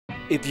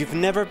If you've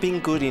never been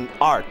good in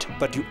art,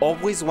 but you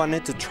always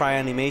wanted to try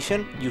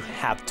animation, you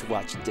have to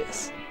watch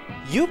this.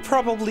 You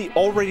probably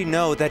already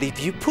know that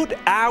if you put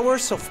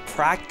hours of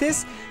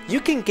practice, you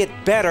can get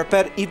better,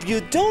 but if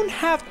you don't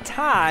have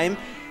time,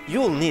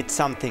 you'll need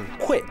something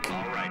quick.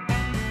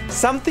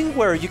 Something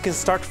where you can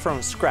start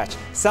from scratch,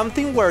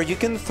 something where you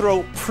can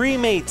throw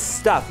pre-made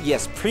stuff,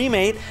 yes,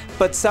 pre-made,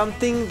 but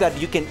something that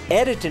you can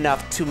edit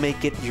enough to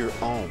make it your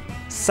own.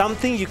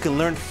 Something you can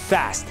learn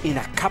fast in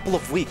a couple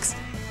of weeks.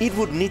 It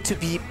would need to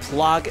be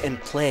plug and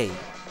play.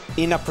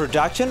 In a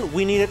production,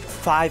 we needed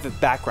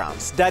 5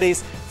 backgrounds, that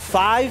is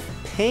 5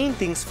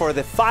 paintings for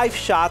the 5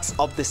 shots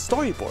of the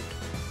storyboard.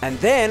 And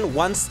then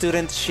one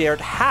student shared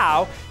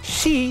how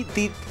she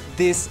did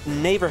this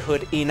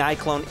neighborhood in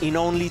iClone in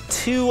only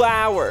 2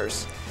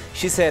 hours.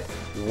 She said,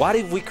 what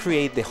if we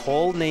create the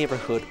whole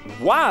neighborhood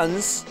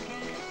once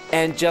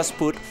and just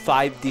put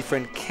 5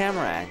 different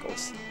camera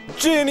angles?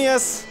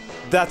 Genius!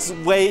 That's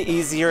way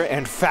easier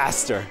and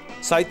faster.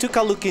 So I took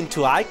a look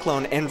into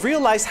iClone and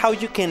realized how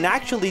you can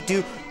actually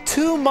do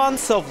 2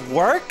 months of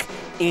work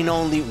in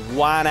only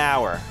 1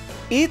 hour.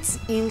 It's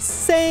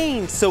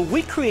insane! So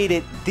we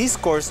created this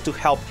course to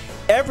help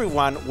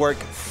everyone work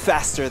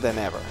faster than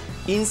ever.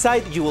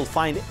 Inside, you will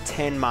find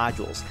 10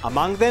 modules.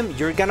 Among them,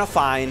 you're gonna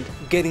find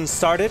Getting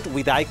Started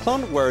with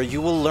iClone, where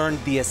you will learn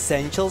the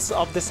essentials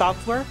of the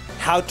software,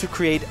 how to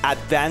create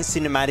advanced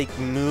cinematic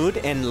mood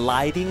and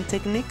lighting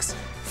techniques,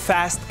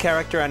 fast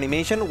character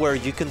animation, where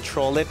you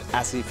control it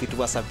as if it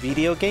was a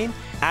video game,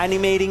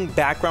 animating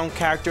background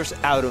characters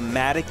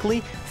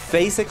automatically,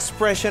 face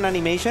expression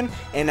animation,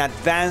 and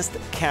advanced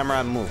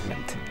camera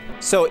movement.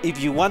 So if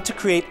you want to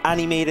create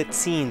animated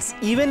scenes,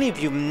 even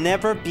if you've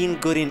never been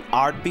good in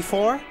art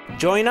before,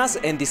 join us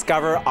and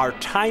discover our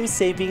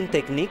time-saving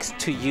techniques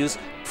to use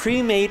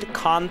pre-made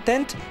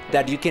content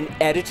that you can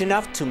edit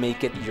enough to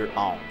make it your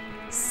own.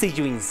 See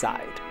you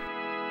inside.